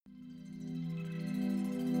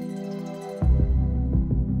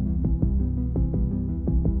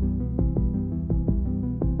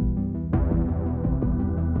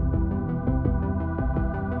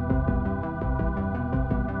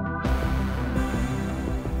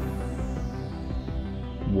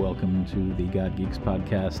welcome to the God Geeks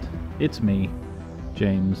podcast. It's me,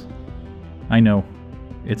 James. I know,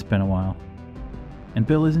 it's been a while. And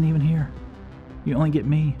Bill isn't even here. You only get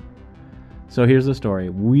me. So here's the story.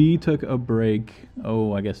 We took a break,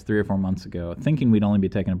 I guess 3 or 4 months ago, thinking we'd only be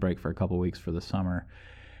taking a break for a couple weeks for the summer.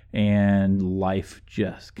 And life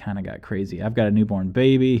just kind of got crazy. I've got a newborn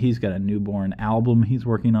baby. He's got a newborn album he's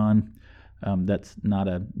working on. That's not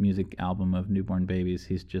a music album of newborn babies.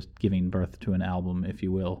 He's just giving birth to an album, if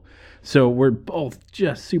you will. So we're both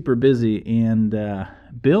just super busy. And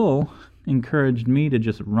Bill encouraged me to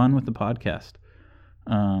just run with the podcast,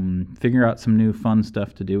 figure out some new fun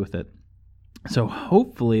stuff to do with it. So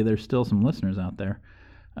hopefully there's still some listeners out there,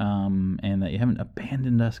 and that you haven't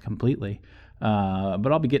abandoned us completely. But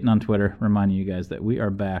I'll be getting on Twitter reminding you guys that we are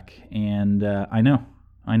back. And I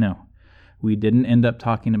know. We didn't end up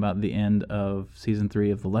talking about the end of Season 3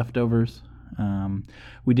 of The Leftovers.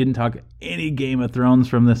 We didn't talk any Game of Thrones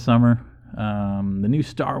from this summer. The new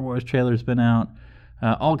Star Wars trailer's been out.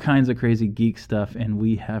 All kinds of crazy geek stuff, and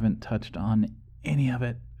we haven't touched on any of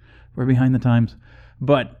it. We're behind the times.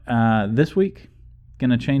 But this week, going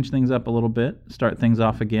to change things up a little bit, start things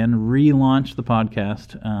off again, relaunch the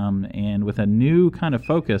podcast, and with a new kind of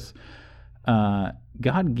focus.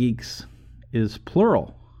 God Geeks is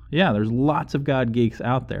plural. Yeah, there's lots of God Geeks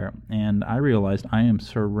out there, and I realized I am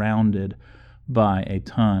surrounded by a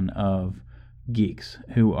ton of geeks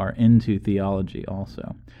who are into theology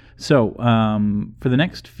also. So for the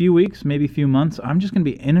next few weeks, maybe few months, I'm just going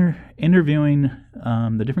to be interviewing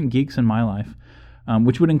the different geeks in my life,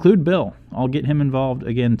 which would include Bill. I'll get him involved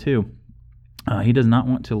again, too. He does not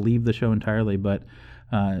want to leave the show entirely, but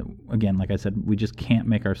again, like I said, we just can't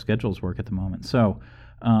make our schedules work at the moment. So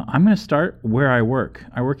I'm going to start where I work.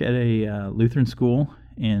 I work at a Lutheran school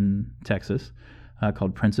in Texas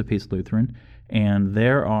called Prince of Peace Lutheran, and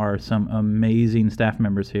there are some amazing staff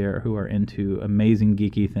members here who are into amazing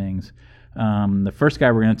geeky things. The first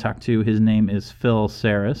guy we're going to talk to, his name is Phil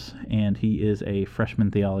Seris, and he is a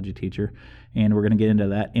freshman theology teacher, and we're going to get into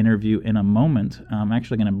that interview in a moment. I'm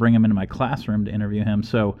actually going to bring him into my classroom to interview him,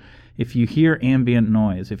 so if you hear ambient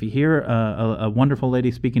noise, if you hear a wonderful lady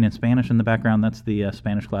speaking in Spanish in the background, that's the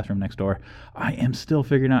Spanish classroom next door. I am still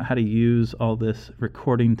figuring out how to use all this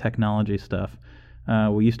recording technology stuff.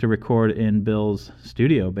 We used to record in Bill's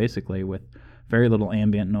studio, basically, with very little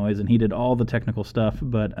ambient noise, and he did all the technical stuff.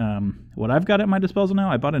 But what I've got at my disposal now,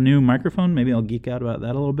 I bought a new microphone. Maybe I'll geek out about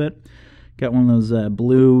that a little bit. Got one of those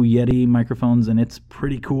blue Yeti microphones, and it's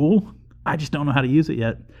pretty cool. I just don't know how to use it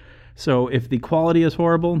yet. So if the quality is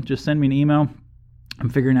horrible, just send me an email. I'm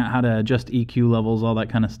figuring out how to adjust EQ levels, all that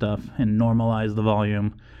kind of stuff, and normalize the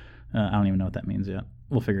volume. I don't even know what that means yet.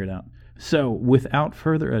 We'll figure it out. So without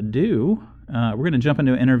further ado, we're going to jump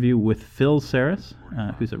into an interview with Phil Seris,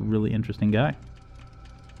 who's a really interesting guy.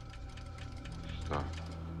 Stop.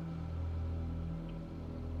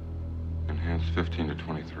 Enhance 15 to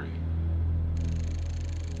 23.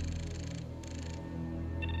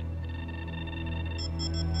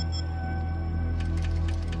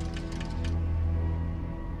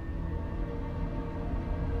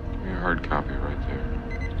 Give me a hard copy right there.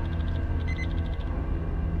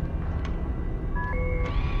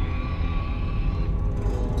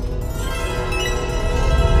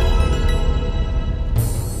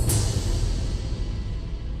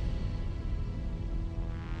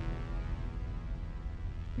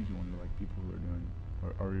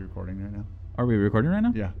 Are we recording right now? Are we recording right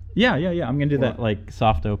now? Yeah. Yeah. I'm going to do that like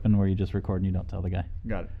soft open where you just record and you don't tell the guy.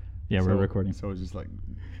 Got it. Yeah, we're recording. So it's just like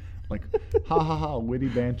ha, witty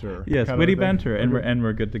banter. Yes, witty banter, and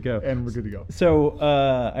we're good to go. And we're good to go. So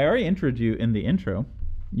I already introed you in the intro.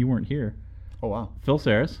 You weren't here. Oh, wow. Phil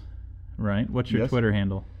Seris, right? What's your Twitter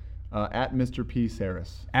handle? At Mr. P.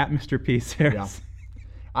 Seris. At Mr. P. Seris.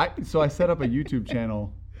 Yeah. So I set up a YouTube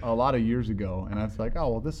channel a lot of years ago, and I was like, oh,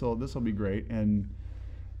 well, this will be great. And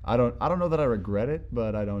I don't know that I regret it,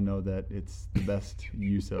 but I don't know that it's the best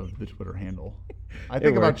use of the Twitter handle. I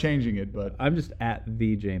think about changing it, but I'm just at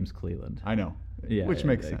the James Cleland. I know. Yeah, which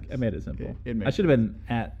makes sense. I made it simple. It makes I should have been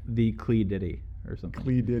at the Clee Diddy or something.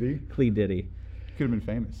 Clee Diddy. Could have been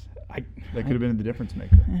famous. That could have been the difference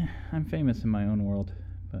maker. I'm famous in my own world,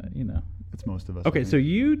 but it's most of us. Okay, so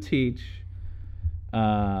you teach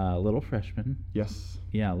little freshmen. Yes.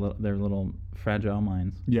 Yeah, they're little fragile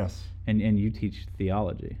minds. Yes. And you teach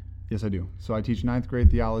theology. Yes, I do. So I teach 9th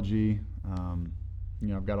grade theology.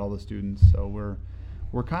 I've got all the students. So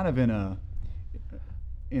we're kind of in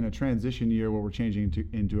a transition year where we're changing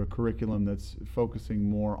into a curriculum that's focusing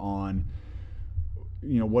more on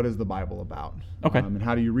what is the Bible about? Okay. And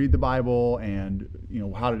how do you read the Bible, and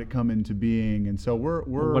how did it come into being? And so we're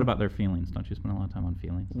What about their feelings? Don't you spend a lot of time on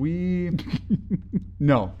feelings?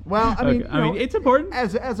 No. Well, I mean, it's important.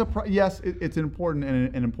 Yes, it's important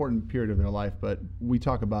and an important period of their life, but we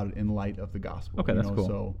talk about it in light of the gospel. Okay, that's cool.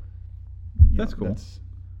 So that's cool.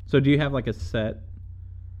 So do you have like a set?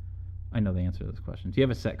 I know the answer to this question. Do you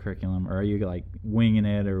have a set curriculum, or are you like winging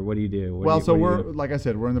it, or what do you do? Like I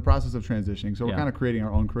said, we're in the process of transitioning, so we're kind of creating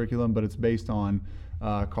our own curriculum, but it's based on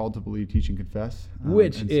Called to Believe, Teach, and Confess,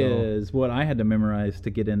 which is what I had to memorize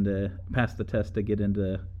to pass the test to get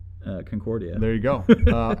into Concordia. There you go.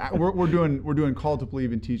 We're doing Called to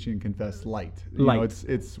Believe and Teach and Confess light.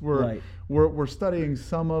 We're studying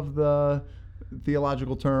some of the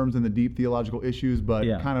theological terms and the deep theological issues, but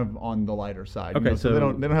kind of on the lighter side. Okay, so they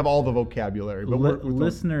don't have all the vocabulary. But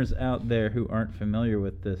listeners out there who aren't familiar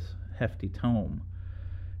with this hefty tome,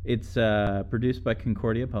 it's produced by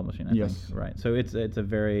Concordia Publishing, I think. Right. So it's a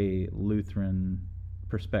very Lutheran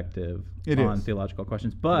perspective on theological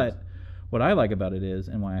questions. But what I like about it is,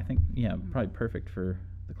 and why I think probably perfect for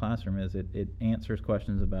the classroom, is it answers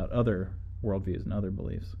questions about other worldviews and other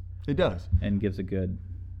beliefs. It does, and gives a good.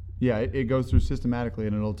 Yeah, it goes through systematically,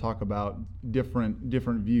 and it'll talk about different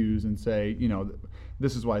views and say,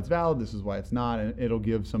 this is why it's valid, this is why it's not, and it'll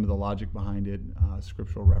give some of the logic behind it,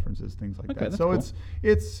 scriptural references, things like that. So cool.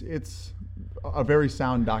 It's a very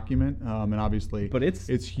sound document, and obviously, but it's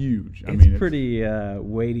huge. It's pretty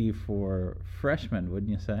weighty for freshmen,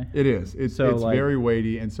 wouldn't you say? It is. It's very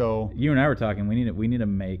weighty, and so you and I were talking. We need to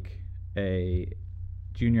make a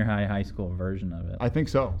junior high school version of it. I think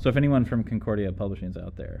so. So if anyone from Concordia Publishing is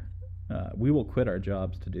out there, we will quit our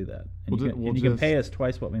jobs to do that. And you can pay us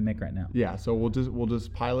twice what we make right now. Yeah, so we'll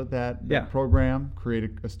just pilot that program,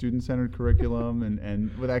 create a student-centered curriculum,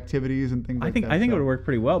 and with activities and things like that. I think it would work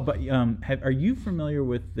pretty well. But are you familiar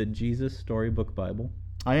with the Jesus Storybook Bible?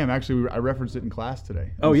 I am. Actually, I referenced it in class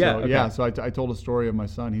today. Oh, yeah. So, okay. Yeah, so I told a story of my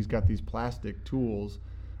son. He's got these plastic tools.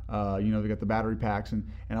 They got the battery packs, and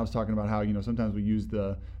I was talking about how sometimes we use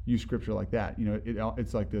scripture like that.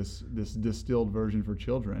 It's like this distilled version for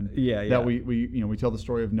children. Yeah. That we tell the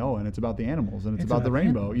story of Noah, and it's about the animals, and it's about the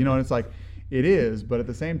rainbow. And it's like it is, but at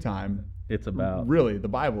the same time, it's about really the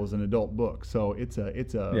Bible is an adult book, so it's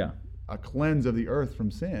a cleanse of the earth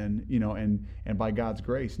from sin. And by God's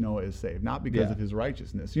grace, Noah is saved, not because of his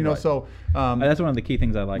righteousness. Right. So that's one of the key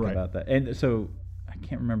things I like about that. And so I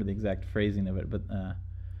can't remember the exact phrasing of it, but.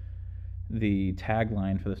 The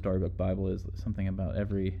tagline for the Storybook Bible is something about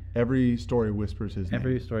every story whispers his name.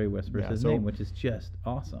 Every story whispers his name, which is just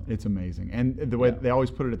awesome. It's amazing, and the way they always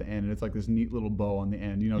put it at the end, and it's like this neat little bow on the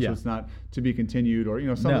end. So it's not to be continued, or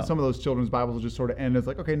some of those children's Bibles will just sort of end. It's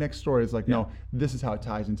like, okay, next story. It's like no, this is how it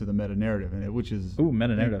ties into the meta narrative, which is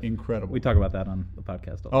meta narrative, incredible. We talk about that on the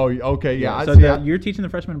podcast. Oh, okay, yeah. So you're teaching the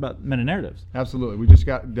freshmen about meta narratives. Absolutely, we just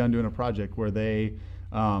got done doing a project where they.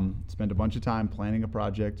 Spent a bunch of time planning a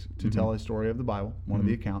project to tell a story of the Bible, one of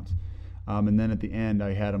the accounts, and then at the end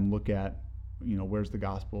I had them look at, where's the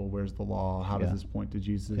gospel, where's the law, how does this point to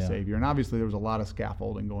Jesus as Savior, and obviously there was a lot of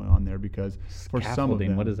scaffolding going on there because for some of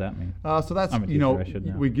them, what does that mean? So that's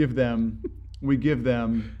we give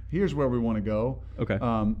them here's where we want to go. Okay.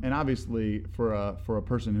 And obviously for a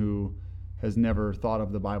person who has never thought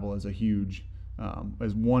of the Bible as a huge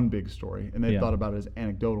as one big story, and they've thought about it as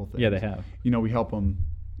anecdotal things. Yeah, they have. We help them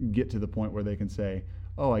get to the point where they can say,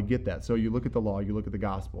 oh, I get that. So you look at the law, you look at the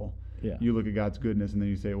gospel, you look at God's goodness, and then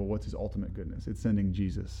you say, well, what's his ultimate goodness? It's sending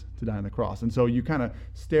Jesus to die on the cross. And so you kind of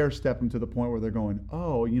stair-step them to the point where they're going,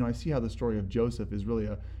 oh, I see how the story of Joseph is really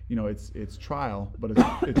it's trial, but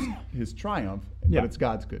it's his triumph, but it's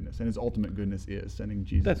God's goodness, and his ultimate goodness is sending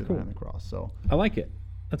Jesus to die on the cross. So I like it.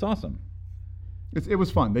 That's awesome. It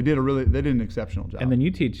was fun. They did an exceptional job. And then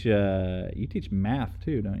you teach math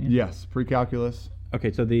too, don't you? Yes, pre-calculus.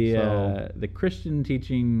 Okay, so the Christian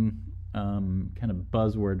teaching kind of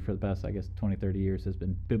buzzword for the past, 20, 30 years has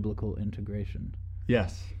been biblical integration.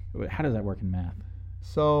 Yes. How does that work in math?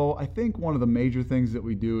 So I think one of the major things that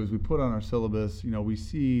we do is we put on our syllabus, we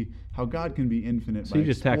see how God can be infinite. So you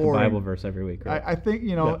just tack a Bible verse every week, right? I think,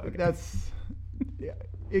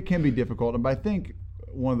 it can be difficult, but I think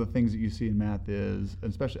one of the things that you see in math is,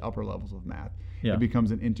 especially upper levels of math, it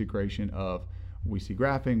becomes an integration of, we see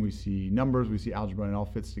graphing, we see numbers, we see algebra, and it all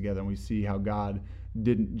fits together, and we see how God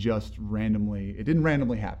didn't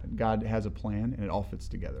randomly happen. God has a plan, and it all fits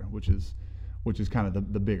together, which is kind of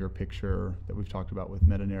the bigger picture that we've talked about with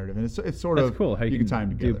meta-narrative. And it's sort That's of cool how you can tie them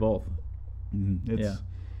together. Do both. Mm-hmm.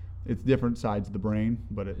 It's different sides of the brain,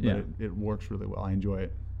 but it works really well. I enjoy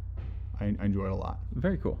it. I enjoy it a lot.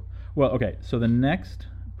 Very cool. Well, okay, so the next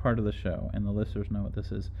part of the show, and the listeners know what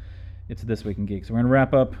this is. It's This Week in Geeks. So we're going to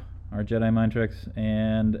wrap up our Jedi Mind Tricks,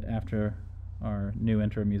 and after our new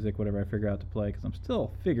intro music, whatever I figure out to play, because I'm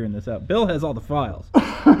still figuring this out. Bill has all the files.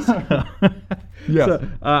 Yes. So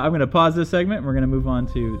I'm going to pause this segment, and we're going to move on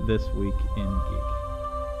to This Week in Geek.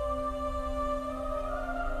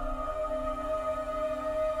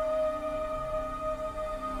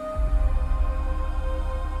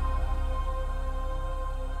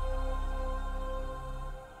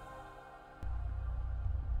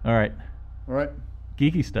 All right. All right.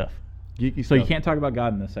 Geeky stuff. Geeky So stuff. you can't talk about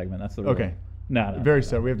God in this segment. That's the rule. Okay. No. Very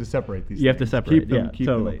sad. We have to separate these. You have to things. separate. Keep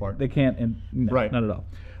totally. them apart. They can't. No, Right. Not at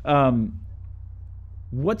all.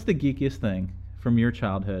 What's the geekiest thing from your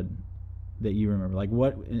childhood that you remember? Like,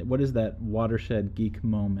 what is that watershed geek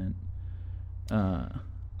moment?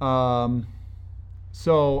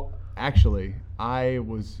 So actually, I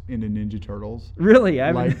was into Ninja Turtles Really?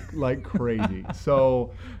 like crazy.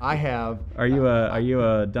 So I have. Are you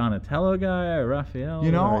a Donatello guy or Raphael?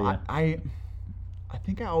 You know, or are I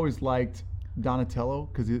think I always liked Donatello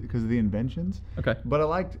because of the inventions. Okay. But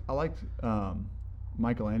I liked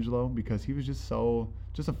Michelangelo because he was just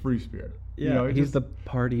a free spirit. Yeah, You know, he's the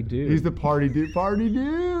party dude. He's the party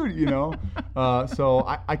dude, you know. So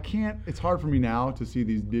I can't. It's hard for me now to see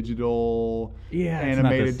these digital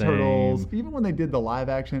animated turtles. Even when they did the live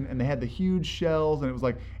action and they had the huge shells and it was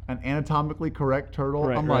like an anatomically correct turtle,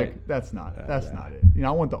 Right, I'm right. like, that's not it. You know,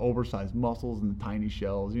 I want the oversized muscles and the tiny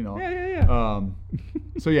shells. You know. Yeah.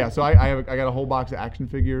 So I got a whole box of action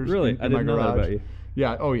figures. Really? in I my didn't know that garage. about you.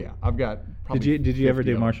 Yeah. Oh yeah. I've got. Probably Did you ever 50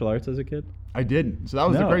 do of them. martial arts as a kid? I didn't. So that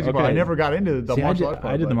was the No, crazy part. okay. I never got into the See, martial arts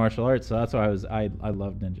part. I did the but- martial arts, so that's why I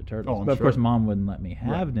loved Ninja Turtles. Oh, I'm but of course, sure. Mom wouldn't let me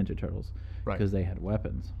have Ninja Turtles Right. because they had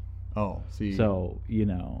weapons. Oh, see. So, you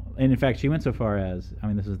know, and in fact, she went so far as, I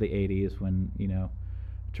mean, this is the 80s when, you know,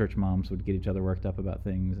 church moms would get each other worked up about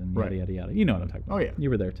things and yada, Right. yada, yada. You know what I'm talking about. Oh, yeah. You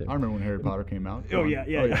were there too. I remember when Harry Potter came out. Oh,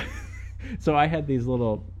 yeah. So I had these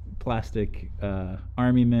little plastic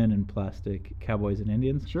army men and plastic cowboys and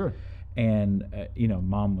Indians. Sure. And, you know,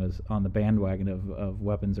 Mom was on the bandwagon of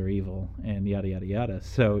weapons are evil and yada, yada, yada.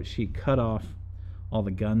 So she cut off all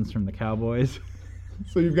the guns from the cowboys.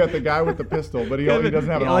 So you've got the guy with the pistol, but he doesn't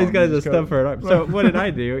have an All arm. he's got is a Just stub for an arm. So what did I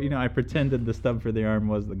do? You know, I pretended the stub for the arm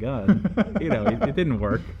was the gun. You know, it didn't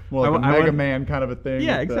work. Well, like a I Mega went- Man kind of a thing.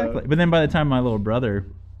 Yeah, with the- exactly. But then by the time my little brother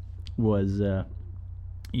was,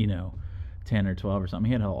 you know, 10 or 12 or something,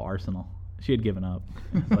 he had a whole arsenal. She had given up.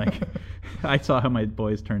 Like, I saw how my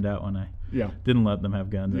boys turned out when I didn't let them have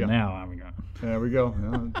guns, and Yeah. now I'm gone. There we go.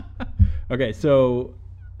 Yeah. Okay, so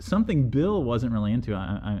something Bill wasn't really into.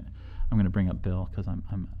 I'm going to bring up Bill because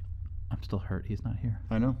I'm still hurt. He's not here.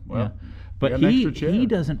 I know. Well, Yeah. we But got an extra chair. he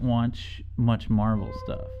doesn't watch much Marvel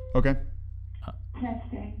stuff. Okay.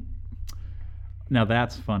 Testing. Now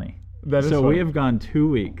that's funny. That is so funny. we have gone 2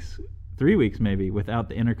 weeks, 3 weeks maybe, without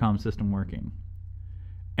the intercom system working.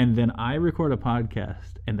 And then I record a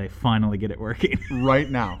podcast and they finally get it working. Right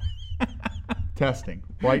now. Testing.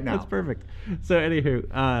 Right now. That's perfect. So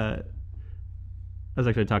anywho, I was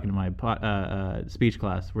actually talking to my speech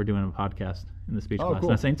class. We're doing a podcast in the speech class. cool. And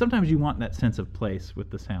I was saying sometimes you want that sense of place with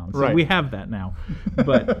the sound. So Right. we have that now.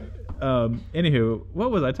 But anywho, what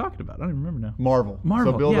was I talking about? I don't even remember now. Marvel.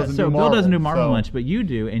 Marvel. So Bill doesn't do Marvel. Bill doesn't do Marvel so- much, but you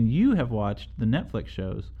do, and you have watched the Netflix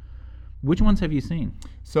shows. Which ones have you seen?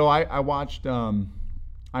 So I watched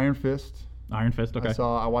Iron Fist. Iron Fist. Okay.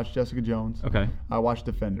 I watched Jessica Jones. Okay. I watched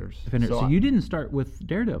Defenders. Defender. So you didn't start with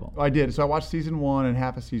Daredevil. I did. So I watched season 1 and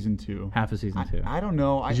half of season 2. Half of season 2. I don't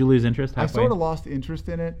know. Did you lose interest I halfway? sort of lost interest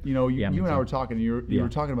in it. You know, you Yeah, me and I too. were talking. You Yeah. were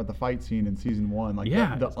talking about the fight scene in season 1, like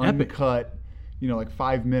Yeah, the it's epic. uncut, you know, like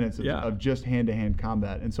 5 minutes of just hand-to-hand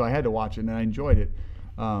combat. And so I had to watch it, and I enjoyed it.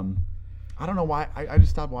 I don't know why. I just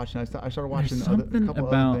stopped watching. I started watching There's a something couple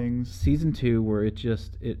about other things. season 2 where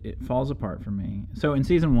it falls apart for me. So in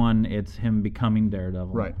season 1, it's him becoming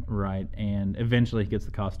Daredevil. Right. And eventually he gets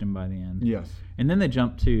the costume by the end. Yes. And then they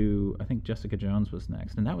jump to, I think Jessica Jones was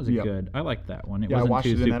next, and that was a Yep. good. I liked that one. It Yeah, I wasn't watched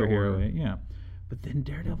too it in that order. superhero. Yeah. But then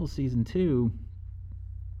Daredevil season 2,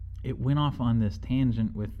 it went off on this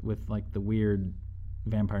tangent with like the weird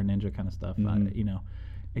vampire ninja kind of stuff. Mhm. You know,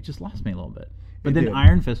 it just lost me a little bit. But It then did.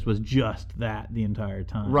 Iron Fist was just that the entire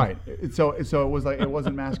time. Right. So it was like it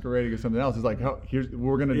wasn't masquerading as something else. It's like, oh,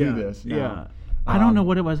 we're gonna do this. Now. Yeah. I don't know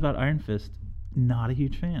what it was about Iron Fist. Not a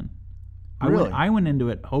huge fan. Really? I went into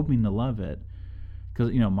it hoping to love it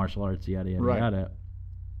because, you know, martial arts, yada, yada, Right. yada.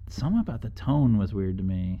 Something about the tone was weird to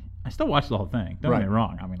me. I still watched the whole thing. Don't get me Right.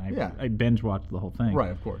 wrong. I mean, I binge watched the whole thing.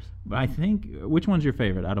 Right, of course. But I think, which one's your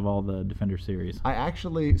favorite out of all the Defender series? I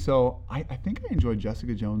actually, I think I enjoyed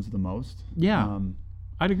Jessica Jones the most. Yeah.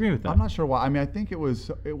 I'd agree with that. I'm not sure why. I mean, I think it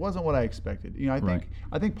wasn't what I expected. You know,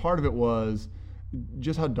 I think part of it was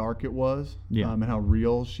just how dark it was, and how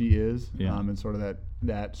real she is, and sort of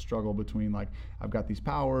that struggle between like, I've got these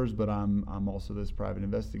powers, but I'm also this private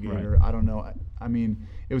investigator. Right. I don't know. I mean,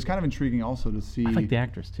 it was kind of intriguing also to see. I like the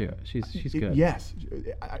actress too. She's good. Yes,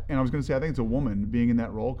 and I was going to say I think it's a woman being in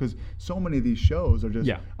that role because so many of these shows are just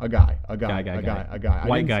a guy.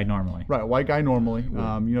 White guy normally. Right, white guy normally. You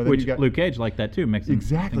know, which Luke Cage liked that too, mixing.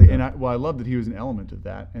 Exactly, and I love that he was an element of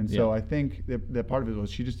that, and so I think that part of it was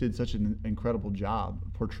she just did such an incredible job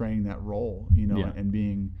portraying that role, you know, and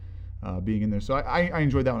being in there. So I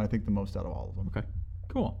enjoyed that one, I think, the most out of all of them. Okay,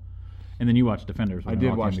 cool. And then you watched Defenders. I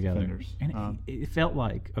did watch Defenders. And it felt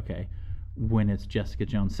like, okay, when it's Jessica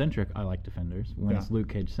Jones centric, I like Defenders. When it's Luke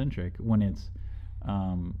Cage centric, when it's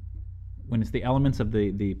the elements of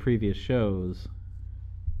the previous shows,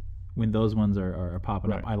 when those ones are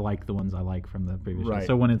popping up, I like the ones I like from the previous shows.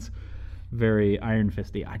 So when it's very Iron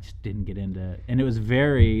Fisty, I just didn't get into it. And it was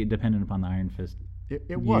very dependent upon the Iron Fist.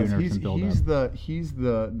 It was. He's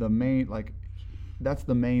the main, like, that's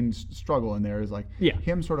the main struggle in there is like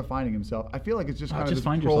him sort of finding himself. I feel like it's just kind of this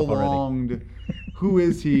prolonged. Who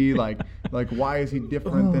is he? Like why is he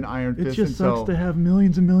different than Iron Fist? It just sucks to have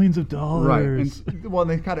millions and millions of dollars. Right. And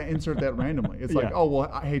they kind of insert that randomly. It's like, oh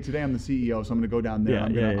well, hey, today I'm the CEO, so I'm going to go down there.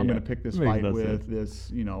 I'm going to pick this fight with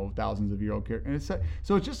this, you know, thousands of year old character. And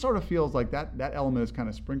so it just sort of feels like that element is kind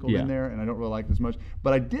of sprinkled in there, and I don't really like this much.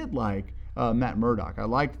 But I did like Matt Murdock. I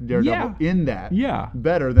liked Daredevil in that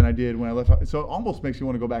better than I did when I left. So it almost makes you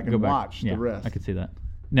want to go back and watch the rest. I could see that.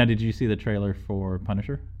 Now, did you see the trailer for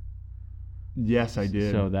Punisher? Yes, I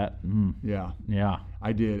did. So that,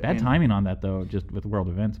 I did. Bad timing on that though, just with world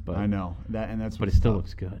events. But I know that's. But it still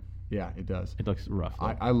looks good. Yeah, it does. It looks rough.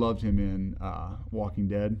 I loved him in Walking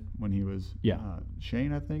Dead when he was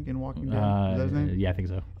Shane, I think, in Walking Dead. Is that his name? Yeah, I think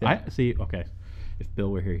so. Yeah. I see. Okay. If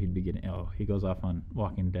Bill were here, he'd be getting. Oh, he goes off on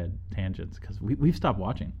Walking Dead tangents because we've stopped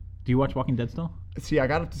watching. Do you watch Walking Dead still? See, I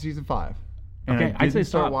got up to season 5, and okay, I didn't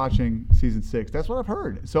start watching season 6. That's what I've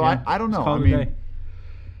heard. So I don't know. I mean,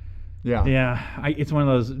 it's one of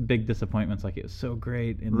those big disappointments. Like it was so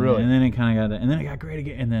great, and really, then it kind of got, and then it got great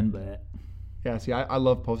again, and then. Bleh. Yeah, see, I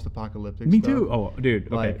love post-apocalyptic Me stuff. too. Oh,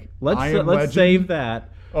 dude. Okay, like, let's save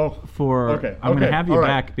that. For I'm gonna have you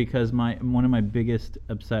back because one of my biggest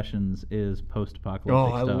obsessions is post-apocalyptic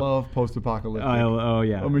stuff. I love post-apocalyptic. Oh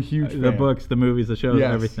yeah, I'm a huge fan. The books, the movies, the shows,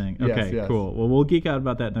 everything. Okay, yes. Cool. Well, we'll geek out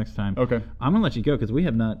about that next time. Okay. I'm gonna let you go because we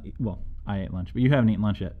have not. Well, I ate lunch, but you haven't eaten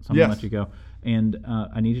lunch yet, so I'm gonna let you go. And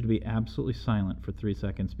I need you to be absolutely silent for 3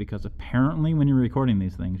 seconds because apparently, when you're recording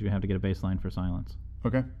these things, you have to get a baseline for silence.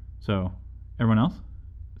 Okay. So, everyone else,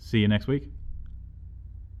 see you next week.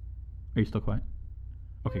 Are you still quiet?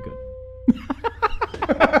 Okay, good.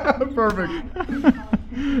 Perfect.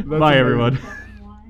 Bye, everyone.